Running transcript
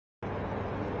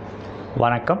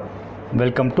வணக்கம்,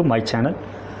 welcome to my channel.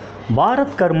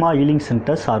 Bharat karma healing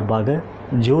centre சார்பாக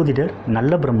ஜோதிடர்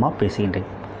நல்ல பிரம்மா பேசுகின்றேன்.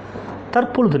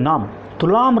 தற்பொழுது நாம்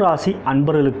துலாம் ராசி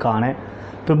அன்பர்களுக்கான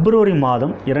பிப்ரவரி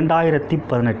மாதம்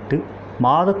 2018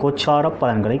 மாத கோச்சார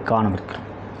பலன்களை காணவிருக்கிறோம்.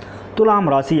 துலாம்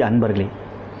ராசி அன்பர்களே,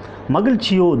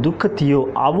 மகிழ்ச்சியோ துக்கத்தையோ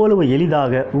அவ்வளவு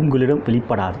எளிதாக உங்களிடம்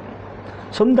வெளிப்படாது.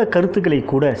 சொந்த கருத்துக்களை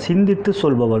கூட சிந்தித்து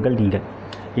சொல்பவர்கள் நீங்கள்.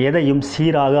 எதையும்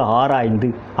சீராக ஆராய்ந்து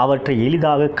அவற்றை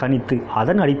எளிதாக கணித்து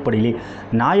அதன் அடிப்படையிலே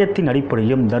நியாயத்தின்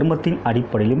அடிப்படையிலும் தர்மத்தின்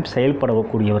அடிப்படையிலும்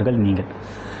செயல்படக்கூடியவர்கள் நீங்கள்.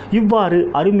 இவ்வாறு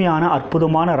அருமையான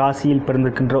அற்புதமான ராசியில்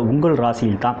பிறந்திருக்கின்ற உங்கள்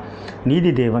ராசியில்தான்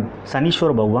நீதி தேவன்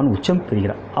சனீஸ்வர பகவான் உச்சம்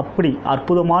பெறுகிறார். அப்படி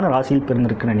அற்புதமான ராசியில்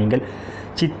பிறந்திருக்கிற நீங்கள்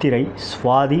சித்திரை,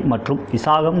 சுவாதி மற்றும்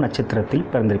விசாகம் நட்சத்திரத்தில்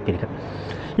பிறந்திருப்பீர்கள்.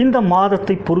 இந்த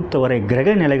மாதத்தை பொறுத்தவரை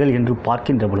கிரக நிலைகள் என்று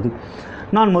பார்க்கின்ற பொழுது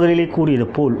நான் முதலிலே கூறியது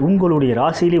போல் உங்களுடைய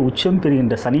ராசியிலே உச்சம்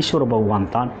பெறுகின்ற சனீஸ்வர பகவான்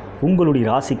தான் உங்களுடைய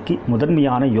ராசிக்கு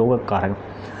முதன்மையான யோகக்காரகன்.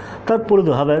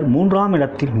 தற்பொழுது அவர் 3ஆம்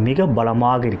இடத்தில் மிக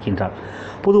பலமாக இருக்கின்றார்.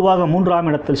 பொதுவாக 3ஆம்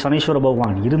இடத்தில் சனீஸ்வர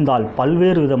பகவான் இருந்தால்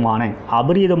பல்வேறு விதமான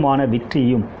அபரீதமான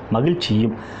வெற்றியையும்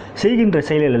மகிழ்ச்சியும் செய்கின்ற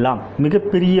செயலெல்லாம்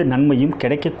மிகப்பெரிய நன்மையும்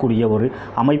கிடைக்கக்கூடிய ஒரு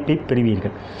அமைப்பை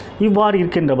பெறுவீர்கள். இவ்வாறு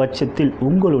இருக்கின்ற பட்சத்தில்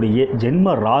உங்களுடைய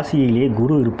ஜென்ம ராசியிலே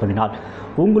குரு இருப்பதினால்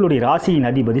உங்களுடைய ராசியின்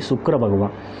அதிபதி சுக்கிர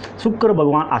பகவான். சுக்கிர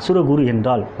பகவான் அசுர குரு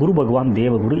என்றால் குரு பகவான்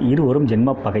தேவகுரு, இருவரும்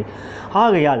ஜென்ம பகை.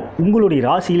 ஆகையால் உங்களுடைய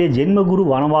ராசியிலே ஜென்மகுரு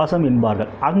வனவாசம்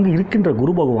என்பார்கள். அங்கு இருக்கின்ற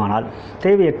குரு பகவானால்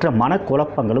தேவையற்ற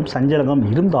மனக்குழப்பங்களும் சஞ்சலங்களும்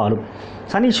இருந்தாலும்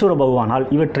சனீஸ்வர பகவானால்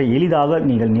இவற்றை எளிதாக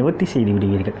நீங்கள் நிவர்த்தி செய்து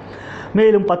விடுவீர்கள்.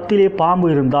 மேலும் 10லே பாம்பு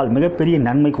இருந்தால் மிகப்பெரிய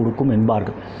நன்மை கொடுக்கும்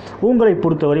என்பார்கள். உங்களை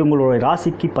பொறுத்தவரை உங்களுடைய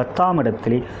ராசிக்கு 10ஆம்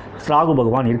இடத்திலே ராகு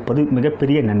பகவான் இருப்பது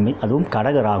மிகப்பெரிய நன்மை. அதுவும்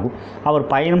கடக ராகு. அவர்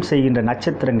பயணம் செய்கின்ற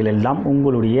நட்சத்திரங்கள் எல்லாம்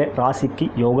உங்களுடைய ராசிக்கு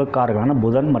யோகக்காரர்களான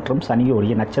புதன் மற்றும்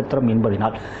சனியோடைய நட்சத்திரம்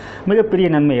என்பதனால் மிகப்பெரிய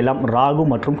நன்மை எல்லாம் ராகு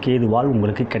மற்றும் கேதுவால்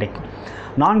உங்களுக்கு கிடைக்கும்.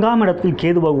 4ஆம் இடத்தில்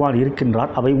கேது பகவான் இருக்கின்றார்.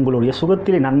 அவை உங்களுடைய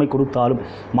சுகத்திலே நன்மை கொடுத்தாலும்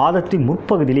மாதத்தின்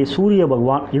முற்பகுதியிலே சூரிய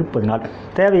பகவான் இருப்பதனால்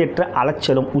தேவையற்ற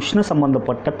அலைச்சலும் உஷ்ண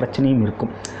சம்பந்தப்பட்ட பிரச்சனையும்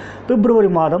இருக்கும். பிப்ரவரி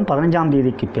மாதம் 15ஆம்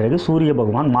தேதிக்கு பிறகு சூரிய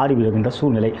பகவான் மாறிவிடுகின்ற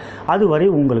சூழ்நிலை. அதுவரை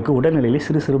உங்களுக்கு உடல்நிலையில்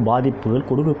சிறு சிறு பாதிப்புகள்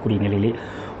கொடுக்கக்கூடிய நிலையிலே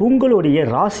உங்களுடைய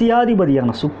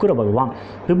ராசியாதிபதியான சுக்கிர பகவான்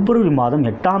பிப்ரவரி மாதம்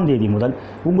 8ஆம் தேதி முதல்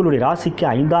உங்களுடைய ராசிக்கு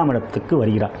 5ஆம் இடத்துக்கு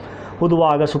வருகிறார்.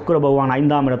 பொதுவாக சுக்கிர பகவான்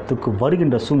 5ஆம் இடத்துக்கு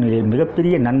வருகின்ற சூழ்நிலையில்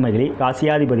மிகப்பெரிய நன்மைகளை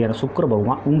ராசியாதிபதியான சுக்கிர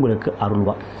பகவான் உங்களுக்கு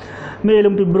அருள்வார்.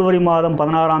 மேலும் பிப்ரவரி மாதம்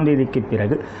 16ஆம் தேதிக்கு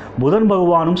பிறகு புதன்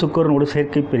பகவானும் சுக்கிரனோடு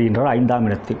சேர்க்கை பெறுகின்றார் 5ஆம்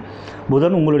இடத்தில்.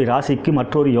 புதன் உங்களுடைய ராசிக்கு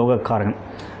மற்றொரு யோகக்காரகன்.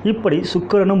 இப்படி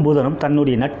சுக்கிரனும் புதனும்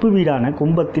தன்னுடைய நட்பு வீடான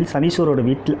கும்பத்தில் சனீஸ்வரோட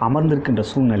வீட்டில் அமர்ந்திருக்கின்ற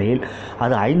சூழ்நிலையில்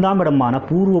அது 5ஆம் இடமான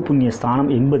பூர்வ புண்ணிய ஸ்தானம்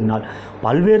என்பதனால்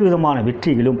பல்வேறு விதமான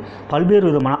வெற்றிகளும் பல்வேறு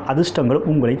விதமான அதிர்ஷ்டங்களும்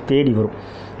உங்களை தேடி வரும்.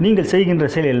 நீங்கள் செய்கின்ற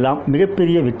செயல் எல்லாம்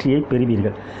மிகப்பெரிய வெற்றியை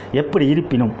பெறுவீர்கள். எப்படி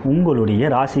இருப்பினும் உங்களுடைய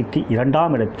ராசிக்கு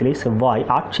 2ஆம் இடத்திலே செவ்வாய்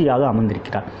ஆட்சியாக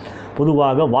அமர்ந்திருக்கிறார்.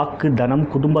 பொதுவாக வாக்கு, தனம்,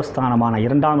 குடும்பஸ்தானமான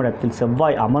 2ஆம் இடத்தில்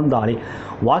செவ்வாய் அமர்ந்தாலே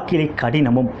வாக்கிலே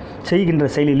கடினமும் செய்கின்ற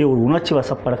செயலிலே ஒரு உணர்ச்சி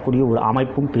வசப்படக்கூடிய ஒரு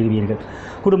அமைப்பும் பெறுவீர்கள்.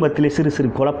 குடும்பத்திலே சிறு சிறு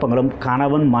குழப்பங்களும்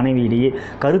கணவன் மனைவியிடையே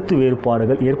கருத்து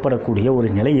வேறுபாடுகள் ஏற்படக்கூடிய ஒரு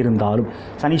நிலை இருந்தாலும்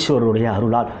சனீஸ்வரருடைய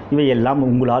அருளால் இவையெல்லாம்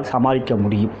உங்களால் சமாளிக்க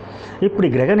முடியும். இப்படி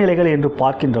கிரகநிலைகள் என்று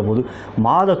பார்க்கின்ற போது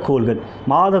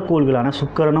மாதக்கோள்களான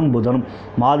சுக்கிரனும் புதனும்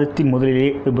மாதத்தின் முதலிலே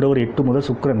பிப்ரவரி 8 முதல்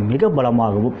சுக்கிரன் மிக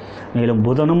பலமாகவும் மேலும்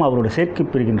புதனும் அவருடைய சேர்க்கை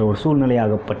பெறுகின்ற ஒரு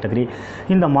சூழ்நிலையாகப்பட்டதே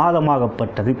இந்த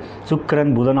மாதமாகப்பட்டது.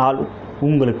 சுக்கிரன் புதனால்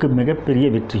உங்களுக்கு மிகப்பெரிய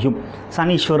வெற்றியும்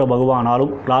சனீஸ்வர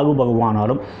பகவானாலும் ராகு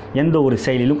பகவானாலும் எந்த ஒரு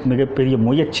செயலிலும் மிகப்பெரிய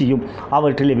முயற்சியும்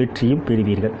அவற்றிலே வெற்றியும்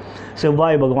பெறுவீர்கள்.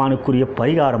 செவ்வாய் பகவானுக்குரிய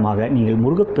பரிகாரமாக நீங்கள்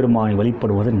முருகப்பெருமானை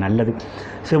வழிபடுவது நல்லது.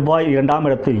 செவ்வாய் 2ஆம்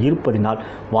இடத்தில் இருப்பதினால்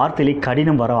வார்த்தையிலே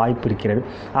கடினம் வர வாய்ப்பு இருக்கிறது.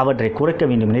 அவற்றை குறைக்க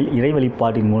வேண்டுமெனில் இறை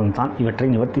வழிபாட்டின் மூலம்தான் இவற்றை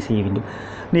நிவர்த்தி செய்ய வேண்டும்.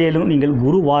 மேலும் நீங்கள்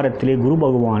குரு வாரத்திலே குரு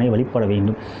பகவானை வழிபட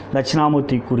வேண்டும்.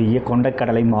 தட்சிணாமூர்த்திக்குரிய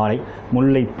கொண்டக்கடலை மாலை,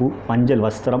 முல்லைப்பூ, மஞ்சள்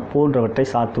வஸ்திரம் போன்றவற்றை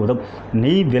சாத்துவதும்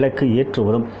நெய் விளக்கு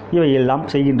ஏற்றுவதும் இவையெல்லாம்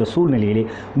செய்கின்ற சூழ்நிலையிலே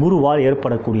குருவால்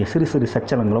ஏற்படக்கூடிய சிறு சிறு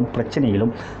சச்சலங்களும்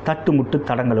பிரச்சனைகளும் தட்டுமுட்டு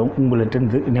தடங்களும்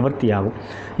உங்களிடத்திலிருந்து நிவர்த்தியாகும்.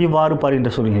 இவ்வாறு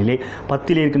பாருகின்ற சூழ்நிலையிலே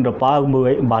 10ல் இருக்கின்ற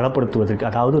பாம்புவை பலப்படுத்துவதற்கு,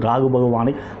 அதாவது ராகு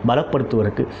பகவானை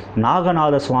பலப்படுத்துவதற்கு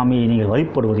நாகநாத சுவாமியை நீங்கள்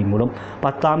வழிபடுவதன் மூலம்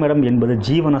 10ஆம் இடம் என்பது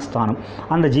ஜீவனஸ்தானம்.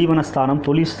 அந்த ஜீவனஸ்தானம்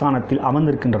தொழில் ஸ்தானத்தில்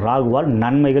அமர்ந்திருக்கின்ற ராகுவால்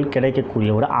நன்மைகள்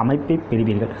கிடைக்கக்கூடிய ஒரு அமைப்பை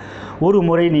பெறுவீர்கள். ஒரு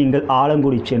முறை நீங்கள்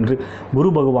ஆலங்குடி சென்று குரு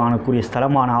பகவானுக்குரிய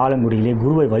ஸ்தலமான ஆலங்குடியில் நாட்களிலே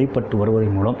குருவை வழிபட்டு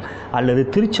வருவதன் மூலம் அல்லது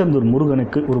திருச்செந்தூர்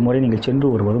முருகனுக்கு ஒரு முறை நீங்கள் சென்று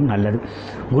வருவதும் நல்லது.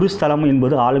 குருஸ்தலம்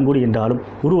என்பது ஆலங்குடி என்றாலும்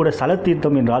குருவோட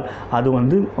ஸ்தலத்தீர்த்தம் என்றால் அது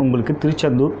உங்களுக்கு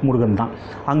திருச்செந்தூர் முருகன் தான்.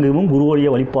 அங்கும் குருவோடைய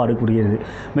வழிபாடு கூடியது.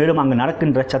 மேலும் அங்கு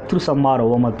நடக்கின்ற சத்ரு சம்மார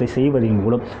ஹோமத்தை செய்வதன்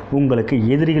மூலம் உங்களுக்கு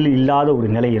எதிரிகள் இல்லாத ஒரு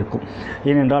நிலை இருக்கும்.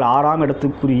 ஏனென்றால் 6ஆம்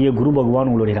இடத்துக்குரிய குரு பகவான்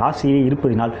உங்களுடைய ராசியிலே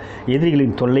இருப்பதினால்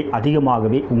எதிரிகளின் தொல்லை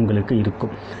அதிகமாகவே உங்களுக்கு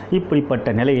இருக்கும். இப்படிப்பட்ட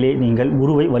நிலையிலே நீங்கள்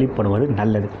குருவை வழிபடுவது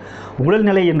நல்லது.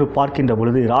 உடல்நிலை என்று பார்க்கின்ற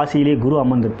பொழுது ராசியிலே குரு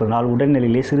அமர்ந்திருப்பதனால்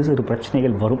உடல்நிலையிலே சிறு சிறு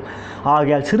பிரச்சனைகள் வரும்.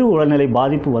 ஆகையால் சிறு உடல்நிலை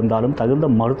பாதிப்பு வந்தாலும் தகுந்த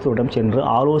மருத்துவரிடம் சென்று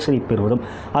ஆலோசனை பெறுவதும்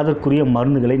அதற்குரிய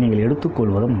மருந்துகளை நீங்கள்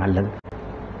எடுத்துக்கொள்வதும் நல்லது.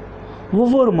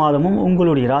 ஒவ்வொரு மாதமும்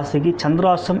உங்களுடைய ராசிக்கு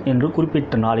சந்திராஷ்டம் என்று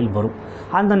குறிப்பிட்ட நாளில் வரும்.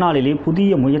 அந்த நாளிலே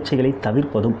புதிய முயற்சிகளை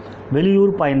தவிர்ப்பதும்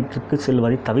வெளியூர் பயணத்திற்கு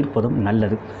செல்வதை தவிர்ப்பதும்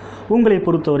நல்லது. உங்களை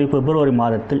பொறுத்தவரை பிப்ரவரி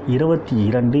மாதத்தில்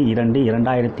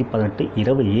 22/2/2018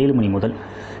 இரவு 7 மணி முதல்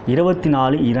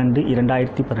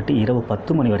 24/2/2018 இரவு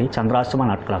 10 மணி வரை சந்திராஷ்டம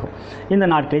நாட்களாகும். இந்த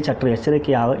நாட்களில் சற்று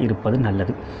எச்சரிக்கையாக இருப்பது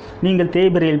நல்லது. நீங்கள்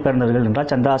தேய்பிரையில் பிறந்தவர்கள் என்றால்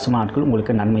சந்திராஷ்டம நாட்கள்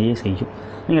உங்களுக்கு நன்மையே செய்யும்.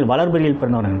 நீங்கள் வளர்பிரையில்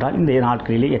பிறந்தவர்கள் என்றால் இந்த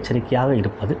நாட்களிலே எச்சரிக்கையாக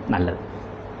இருப்பது நல்லது.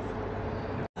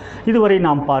 இதுவரை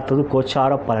நாம் பார்த்தது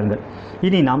கோச்சார பலன்கள்.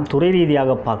 இனி நாம் துறை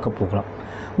ரீதியாக பார்க்க போகலாம்.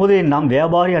 முதலில் நாம்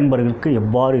வியாபாரி அன்பர்களுக்கு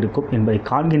எவ்வாறு இருக்கும் என்பதை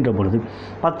காண்கின்ற பொழுது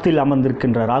 10ல்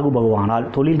அமர்ந்திருக்கின்ற ராகு பகவானால்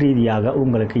தொழில் ரீதியாக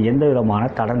உங்களுக்கு எந்த விதமான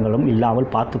தடங்களும் இல்லாமல்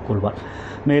பார்த்துக்கொள்வார்.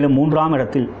 மேலும் 3ஆம்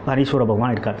இடத்தில் சனீஸ்வர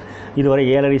பகவான் இருக்கார். இதுவரை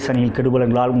 7.5 சனியில்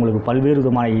கெடுபலங்களால் உங்களுக்கு பல்வேறு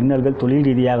விதமான இன்னல்கள் தொழில்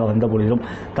ரீதியாக வந்த பொழுதும்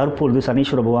தற்பொழுது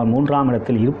சனீஸ்வர பகவான் 3ஆம்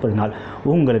இடத்தில் இருப்பதனால்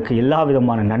உங்களுக்கு எல்லா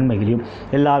விதமான நன்மைகளையும்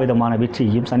எல்லா விதமான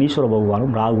வெற்றியையும் சனீஸ்வர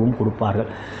பகவானும் ராகுவும் கொடுப்பார்கள்.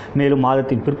 மேலும்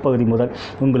மாதத்தின் பிற்பகுதி முதல்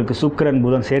உங்களுக்கு சுக்கிரன்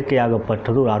புதன்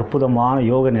சேர்க்கையாகப்பட்டது ஒரு அற்புதமான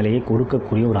யோக நிலையை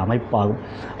கொடுக்கக்கூடிய ஒரு அமைப்பாகும்.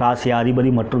 ராசியாதிபதி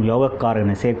மற்றும்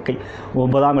யோகக்காரன சேர்க்கை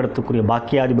 9ஆம் இடத்துக்குரிய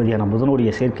பாக்கியாதிபதியான புதனுடைய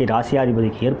சேர்க்கை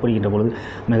ராசியாதிபதிக்கு ஏற்படுகின்ற பொழுது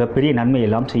மிகப்பெரிய நன்மை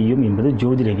எல்லாம் செய்யும் என்பது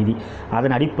ஜோதிட விதி.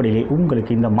 அதன் அடிப்படையிலே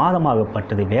உங்களுக்கு இந்த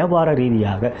மாதமாகப்பட்டது வியாபார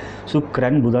ரீதியாக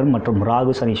சுக்கிரன் புதன் மற்றும்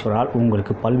ராகு சனீஸ்வரால்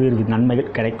உங்களுக்கு பல்வேறு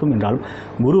நன்மைகள் கிடைக்கும் என்றாலும்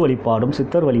குரு வழிபாடும்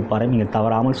சித்தர் வழிபாடும் நீங்கள்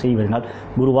தவறாமல் செய்வதனால்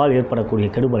குருவால் ஏற்படக்கூடிய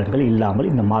கெடுபலன்கள் இல்லாமல்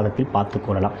இந்த மாதத்தில்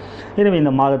பார்த்துக்கொள்ளலாம். எனவே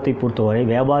இந்த மாதத்தை பொறுத்தவரை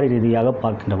வியாபார ரீதியாக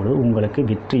பார்க்கின்ற பொழுது உங்களுக்கு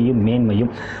வெற்றியும்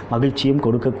மேன்மையும் மகிழ்ச்சியும்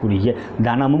கொடுக்கக்கூடிய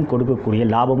தனமும் கொடுக்கக்கூடிய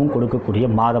லாபமும் கொடுக்கக்கூடிய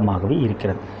மாதமாகவே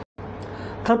இருக்கிறது.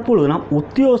 தற்பொழுது நாம்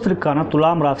உத்தியோகத்திற்கான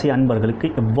துலாம் ராசி அன்பர்களுக்கு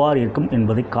எவ்வாறு இருக்கும்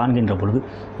என்பதை காண்கின்ற பொழுது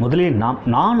முதலில் நாம்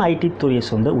நான்-ஐடி துறையை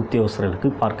சொந்த உத்தியோகஸ்தர்களுக்கு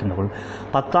பார்க்கின்ற பொழுது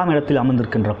 10ஆம் இடத்தில்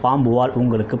அமர்ந்திருக்கின்ற பாம்புவால்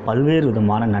உங்களுக்கு பல்வேறு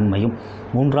விதமான நன்மையும்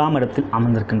 3ஆம் இடத்தில்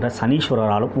அமர்ந்திருக்கின்ற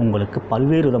சனீஸ்வரராலும் உங்களுக்கு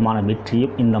பல்வேறு விதமான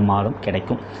வெற்றியும் இந்த மாதம்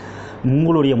கிடைக்கும்.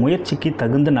 உங்களுடைய முயற்சிக்கு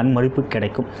தகுந்த நன்மதிப்பு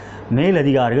கிடைக்கும்.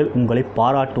 மேலதிகாரிகள் உங்களை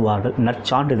பாராட்டுவார்கள்,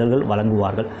 நற்சான்றிதழ்கள்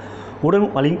வழங்குவார்கள். உடன்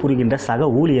பணிபுரிகின்ற சக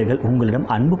ஊழியர்கள் உங்களிடம்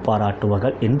அன்பு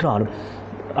பாராட்டுவார்கள். என்றாலும்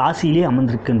ராசியிலே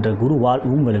அமர்ந்திருக்கின்ற குருவால்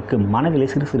உங்களுக்கு மனதிலே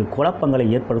சிறு சிறு குழப்பங்களை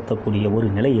ஏற்படுத்தக்கூடிய ஒரு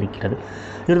நிலை இருக்கிறது.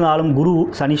 இருந்தாலும் குரு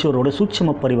சனீஸ்வரோடு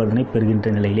சூட்சும பரிவர்த்தனை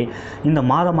பெறுகின்ற நிலையிலே இந்த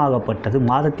மாதமாகப்பட்டது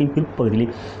மாதத்தின் பிற்பகுதியிலே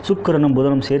சுக்கிரனும்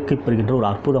புதனும் சேர்க்கை பெறுகின்ற ஒரு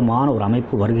அற்புதமான ஒரு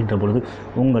அமைப்பு வருகின்ற பொழுது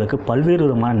உங்களுக்கு பல்வேறு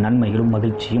விதமான நன்மைகளும்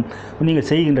மகிழ்ச்சியும் நீங்கள்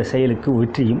செய்கின்ற செயலுக்கு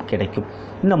வெற்றியும் கிடைக்கும்.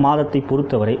 இந்த மாதத்தை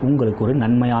பொறுத்தவரை உங்களுக்கு ஒரு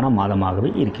நன்மையான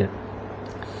மாதமாகவே இருக்கிறது.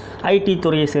 ஐடி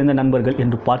துறையை சேர்ந்த நண்பர்கள்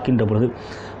என்று பார்க்கின்ற பொழுது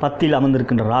 10ல்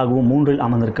அமர்ந்திருக்கின்ற ராகுவும் 3ல்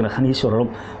அமர்ந்திருக்கின்ற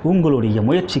சனீஸ்வரரும் உங்களுடைய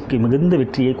முயற்சிக்கு மிகுந்த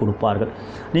வெற்றியை கொடுப்பார்கள்.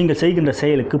 நீங்கள் செய்கின்ற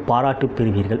செயலுக்கு பாராட்டு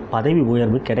பெறுவீர்கள். பதவி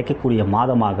உயர்வு கிடைக்கக்கூடிய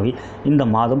மாதமாகவே இந்த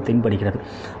மாதம் தென்படுகிறது.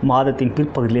 மாதத்தின்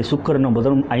பிற்பகுதியிலே சுக்கிரனும்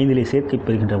புதனும் 5லே சேர்க்கை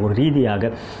பெறுகின்ற ஒரு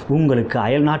ரீதியாக உங்களுக்கு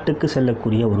அயல் நாட்டுக்கு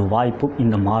செல்லக்கூடிய ஒரு வாய்ப்பும்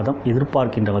இந்த மாதம்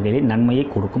எதிர்பார்க்கின்ற வகையிலே நன்மையை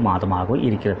கொடுக்கும் மாதமாகவே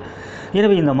இருக்கிறது.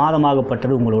 எனவே இந்த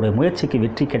மாதமாகப்பட்டது உங்களுடைய முயற்சிக்கு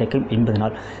வெற்றி கிடைக்கும்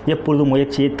என்பதனால் எப்பொழுதும்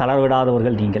முயற்சியை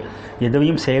தளர்விடாதவர்கள் நீங்கள்,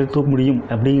 எதையும் செயல்பட முடியும்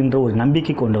அப்படிங்கிற ஒரு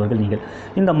நம்பிக்கை கொண்டவர்கள் நீங்கள்.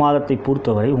 இந்த மாதத்தை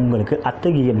பொறுத்தவரை உங்களுக்கு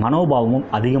அத்தகைய மனோபாவமும்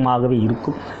அதிகமாகவே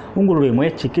இருக்கும். உங்களுடைய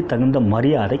முயற்சிக்கு தகுந்த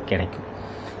மரியாதை கிடைக்கும்.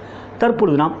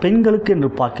 தற்பொழுது நாம் பெண்களுக்கு என்று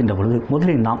பார்க்கின்ற பொழுது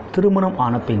முதலில் நாம் திருமணம்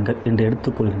ஆன பெண்கள் என்று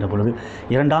எடுத்துக்கொள்கின்ற பொழுது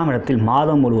 2ஆம் இடத்தில்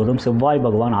மாதம் முழுவதும் செவ்வாய்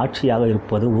பகவான் ஆட்சியாக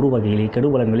இருப்பது ஒரு வகையிலே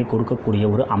கெடுபலன்களை கொடுக்கக்கூடிய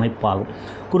ஒரு அமைப்பாகும்.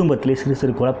 குடும்பத்திலே சிறு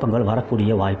சிறு குழப்பங்கள்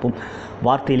வரக்கூடிய வாய்ப்பும்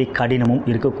வார்த்தையிலே கடினமும்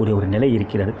இருக்கக்கூடிய ஒரு நிலை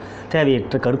இருக்கிறது.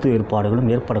 தேவையற்ற கருத்து வேறுபாடுகளும்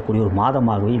ஏற்படக்கூடிய ஒரு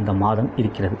மாதமாகவே இந்த மாதம்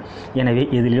இருக்கிறது. எனவே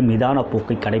இதிலும் நிதான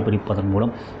போக்கை கடைபிடிப்பதன்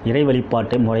மூலம் இறை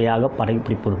வழிபாட்டை முறையாக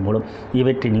கடைபிடிப்பதன் மூலம்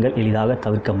இவற்றை நீங்கள் எளிதாக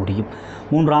தவிர்க்க முடியும்.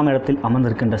 3ஆம் இடத்தில்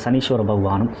அமர்ந்திருக்கின்ற சனீஸ்வர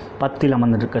பகவானும் 10ல்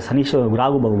அமர்ந்திருக்கிற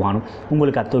ராகு பகவானும்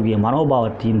உங்களுக்கு அத்தகைய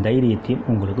மனோபாவத்தையும் தைரியத்தையும்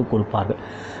உங்களுக்கு கொடுப்பார்கள்.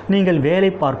 நீங்கள் வேலை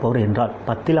பார்ப்பவர் என்றால்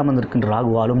 10ல் அமர்ந்திருக்கின்ற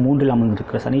ராகுவாலும் 3ல்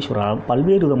அமர்ந்திருக்கிற சனீஸ்வராலும்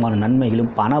பல்வேறு விதமான நன்மைகளும்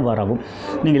பண வரவும்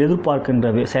நீங்கள்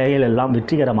எதிர்பார்க்கின்ற செயலெல்லாம்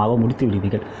வெற்றிகரமாக முடித்து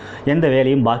விடுவீர்கள். எந்த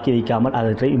வேலையும் பாக்கி வைக்காமல்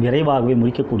அதை விரைவாகவே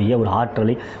முடிக்கக்கூடிய ஒரு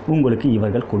ஆற்றலை உங்களுக்கு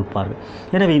இவர்கள் கொடுப்பார்கள்.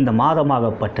 எனவே இந்த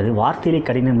மாதமாகப்பட்டது வார்த்தையிலே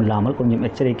கடினம் இல்லாமல் கொஞ்சம்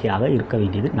எச்சரிக்கையாக இருக்க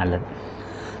வேண்டியது நல்லது.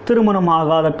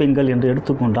 திருமணமாகாத பெண்கள் என்று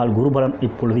எடுத்துக்கொண்டால் குருபலன்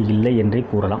இப்பொழுது இல்லை என்றே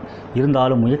கூறலாம்.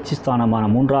 இருந்தாலும் முயற்சி ஸ்தானமான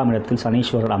 3ஆம் இடத்தில்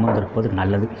சனீஸ்வரர் அமர்ந்திருப்பது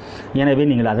நல்லது. எனவே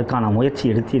நீங்கள் அதற்கான முயற்சி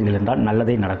எடுத்தீர்கள் என்றால்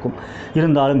நல்லதே நடக்கும்.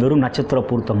 இருந்தாலும் வெறும் நட்சத்திர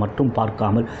பொருத்தம் மட்டும்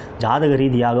பார்க்காமல் ஜாதக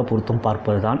ரீதியாக பொருத்தம்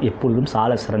பார்ப்பது தான் எப்பொழுதும்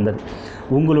சால சிறந்தது.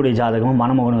 உங்களுடைய ஜாதகமும்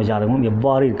மணமகன ஜாதகமும்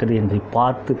எவ்வாறு இருக்கிறது என்பதை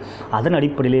பார்த்து அதன்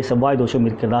அடிப்படையிலே செவ்வாய் தோஷம்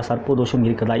இருக்கிறதா சர்ப்பதோஷம்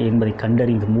இருக்கிறதா என்பதை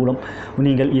கண்டறிந்து மூலம்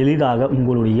நீங்கள் எளிதாக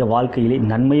உங்களுடைய வாழ்க்கையிலே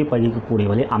நன்மையை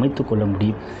பகிர்க்கக்கூடியவரை அமைத்து கொள்ள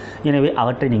முடியும். எனவே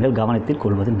அவற்றை நீங்கள் கவனத்தில்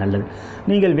கொள்வது நல்லது.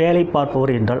 நீங்கள் வேலை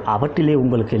பார்ப்பவர் என்றால் அவற்றிலே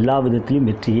உங்களுக்கு எல்லா விதத்திலும்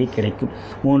வெற்றியே கிடைக்கும்.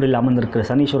 3ல் அமர்ந்திருக்கிற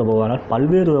சனீஸ்வர பகவானால்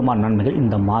பல்வேறு விதமான நன்மைகள்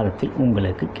இந்த மாதத்தில்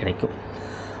உங்களுக்கு கிடைக்கும்.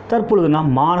 தற்பொழுது நாம்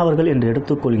மாணவர்கள் என்று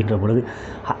எடுத்துக்கொள்கின்ற பொழுது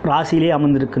ராசியிலே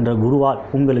அமர்ந்திருக்கின்ற குருவால்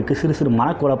உங்களுக்கு சிறு சிறு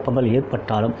மனக்குழப்பங்கள்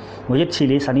ஏற்பட்டாலும்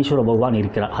முயற்சியிலே சனீஸ்வர பகவான்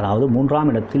இருக்கிறார். அதாவது 3ஆம்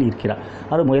இடத்தில் இருக்கிறார்.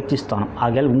 அது முயற்சி ஸ்தானம்.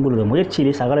 ஆகையால் உங்களுடைய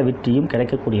முயற்சியிலே சகல வெற்றியும்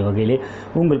கிடைக்கக்கூடிய வகையிலே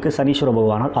உங்களுக்கு சனீஸ்வர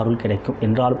பகவானால் அருள் கிடைக்கும்.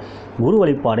 என்றாலும் குரு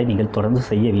வழிபாடை நீங்கள் தொடர்ந்து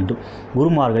செய்ய வேண்டும்.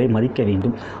 குருமார்களை மதிக்க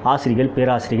வேண்டும். ஆசிரியர்கள்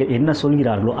பேராசிரியர்கள் என்ன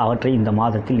சொல்கிறார்களோ அவற்றை இந்த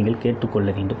மாதத்தில் நீங்கள் கேட்டுக்கொள்ள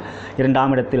வேண்டும்.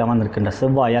 2ஆம் இடத்தில் அமர்ந்திருக்கின்ற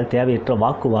செவ்வாயால் தேவையற்ற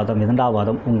வாக்குவாதம்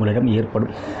விதண்டாவாதம் உங்களிடம்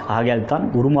ஏற்படும். ஆகையால் தான்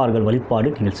குருமார்கள் வழிபாடு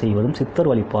நீங்கள் செய்வதும் சித்தர்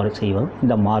வழிபாடு செய்வதும்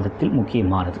இந்த மாதத்தில்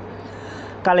முக்கியமானது.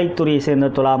 கலைத்துறையை சேர்ந்த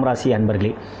துலாம் ராசி அன்பர்களே,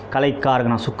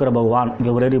 கலைக்காரகன சுக்கிர பகவான்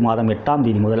பிப்ரவரி மாதம் 8ஆம்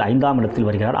தேதி முதல் 5ஆம் இடத்தில்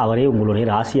வருகிறார். அவரே உங்களுடைய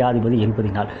ராசியாதிபதி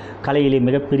என்பதினால் கலையிலே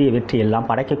மிகப்பெரிய வெற்றி எல்லாம்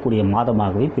படைக்கக்கூடிய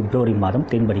மாதமாகவே பிப்ரவரி மாதம்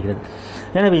தென்படுகிறது.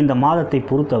 எனவே இந்த மாதத்தை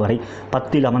பொறுத்தவரை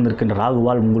 10ல் அமர்ந்திருக்கின்ற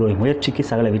ராகுவால் உங்களுடைய முயற்சிக்கு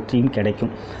சகல வெற்றியும்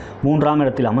கிடைக்கும். 3ஆம்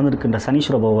இடத்தில் அமர்ந்திருக்கின்ற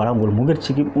சனீஸ்வர பகவான் உங்கள்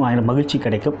முயற்சிக்கு மகிழ்ச்சி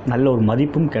கிடைக்கும். நல்ல ஒரு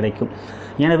மதிப்பும் கிடைக்கும்.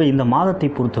 எனவே இந்த மாதத்தை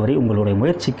பொறுத்தவரை உங்களுடைய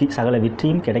முயற்சிக்கு சகல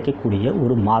வெற்றியும் கிடைக்கக்கூடிய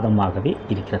ஒரு மாதமாகவே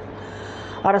இருக்கிறது.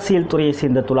 அரசியல் துறையை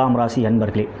சேர்ந்த துலாம் ராசி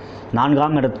அன்பர்களே,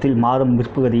 4ஆம் இடத்தில் மாதம்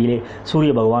பிற்பகுதியிலே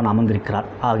சூரிய பகவான் அமர்ந்திருக்கிறார்.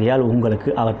 ஆகையால் உங்களுக்கு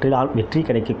அவற்றில் வெற்றி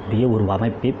கிடைக்கக்கூடிய ஒரு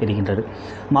அமைப்பை பெறுகின்றது.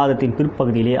 மாதத்தின்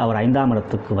பிற்பகுதியிலே அவர் 5ஆம்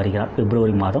இடத்துக்கு வருகிறார்.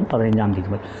 பிப்ரவரி மாதம் 15ஆம்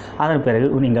தேதி. அதன் பிறகு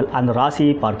நீங்கள் அந்த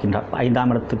ராசியை பார்க்கின்றார்.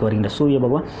 5ஆம் இடத்துக்கு வருகின்ற சூரிய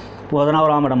பகவான்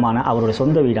 11ஆம் இடமான அவருடைய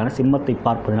சொந்த வீடான சிம்மத்தை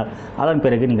பார்ப்பதனால் அதன்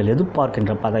பிறகு நீங்கள்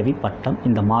எதிர்பார்க்கின்ற பதவி பட்டம்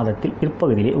இந்த மாதத்தில்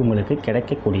பிற்பகுதியிலே உங்களுக்கு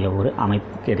கிடைக்கக்கூடிய ஒரு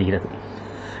அமைப்பு கிடைக்கிறது.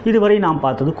 இதுவரை நாம்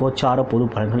பார்த்தது கோச்சார பொது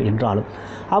பலன்கள் என்றாலும்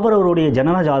அவரவருடைய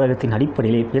ஜனன ஜாதகத்தின்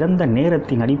அடிப்படையிலே பிறந்த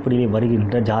நேரத்தின் அடிப்படையிலே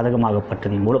வருகின்ற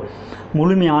ஜாதகமாகப்பட்டதின் மூலம்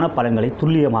முழுமையான பலன்களை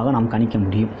துல்லியமாக நாம் கணிக்க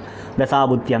முடியும்.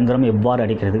 தசாபுத்தி அந்தரம் எவ்வாறு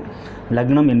அடைக்கிறது,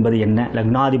 லக்னம் என்பது என்ன,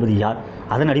 லக்னாதிபதி யார்,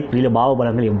 அதன் அடிப்படையில்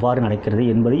பாவபலங்கள் எவ்வாறு நடக்கிறது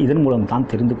என்பதை இதன் மூலம் தான்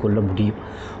தெரிந்து கொள்ள முடியும்.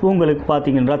 உங்களுக்கு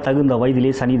பார்த்தீங்கன்னா தகுந்த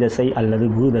வயதிலே சனி தசை அல்லது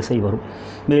குரு தசை வரும்.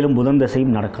 மேலும் புதன்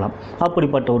தசையும் நடக்கலாம்.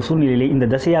 அப்படிப்பட்ட ஒரு சூழ்நிலையிலே இந்த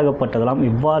தசையாகப்பட்டதெல்லாம்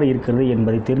எவ்வாறு இருக்கிறது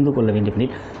என்பதை தெரிந்து கொள்ள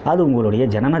வேண்டுமெனில் அது உங்களுடைய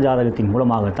ஜனன ஜாதகத்தின்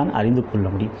மூலமாகத்தான் அறிந்து கொள்ள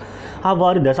முடியும்.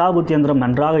 அவ்வாறு தசாபுத்தியந்திரம்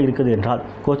நன்றாக இருக்குது என்றால்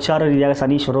கோச்சார ரீதியாக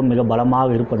சனீஸ்வரம் மிக பலமாக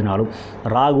இருப்பதனாலும்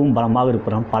ராகுவும் பலமாக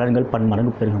இருப்பதாலும் பலன்கள்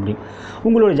பன்மடங்கு பெருக முடியும்.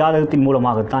 உங்களுடைய ஜாதகத்தின்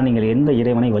மூலமாகத்தான் நீங்கள் எந்த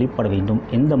இறைவனை வழிபட வேண்டும்,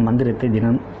 எந்த மந்திரத்தை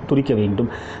தினம் துரிக்க வேண்டும்,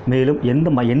 மேலும் எந்த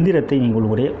எந்திரத்தை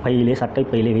உங்களுடைய பையிலே சட்டை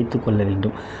பையிலே வைத்துக் கொள்ள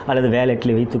வேண்டும் அல்லது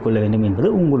வேலெட்டிலே வைத்துக் கொள்ள வேண்டும் என்பது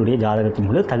உங்களுடைய ஜாதகத்தின்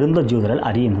மூலம் தகுந்த ஜோதிடரால்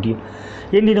அறிய முடியும்.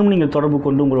 என்னிடம் நீங்கள் தொடர்பு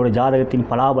கொண்டு உங்களுடைய ஜாதகத்தின்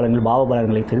பலாபலங்கள்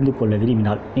பாவபலங்களை தெரிந்து கொள்ள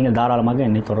விரும்பினால் நீங்கள் தாராளமாக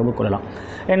என்னை தொடர்பு கொள்ளலாம்.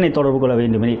 என்னை தொடர்பு கொள்ள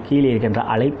வேண்டுமெனில் கீழே இருக்கின்ற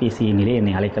அலைபேசி எண்ணிலே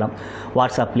என்னை அழைக்கலாம்.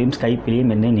 வாட்ஸ்அப்லேயும்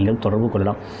ஸ்கைப்பிலேயும் என்னை நீங்கள் தொடர்பு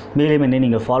கொள்ளலாம். மேலும் என்னை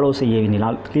நீங்கள் ஃபாலோ செய்ய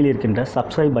வேண்டினால் கீழே இருக்கின்ற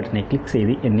சப்ஸ்கிரைப் பட்டனை கிளிக்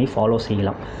செய்து என்னை ஃபாலோ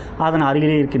செய்யலாம். அதன்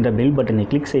அருகிலே இருக்கின்ற பெல் பட்டனை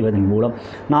கிளிக் செய்வதன் மூலம்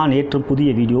நான் ஏற்றும் புதிய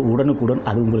வீடியோ உடனுக்குடன்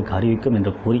அது உங்களுக்கு அறிவிக்கும்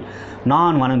என்று கூறி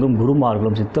நான் வணங்கும்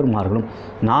குருமார்களும் சித்தர்மார்களும்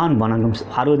நான் வணங்கும்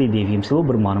பார்வதி தேவியும்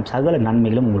சிவபெருமானும் சகல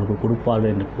நன்மைகளும் உங்களுக்கு கொடுப்பார்கள்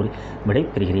என்று கூறி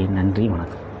விடைபெறுகிறேன். நன்றி,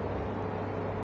 வணக்கம்.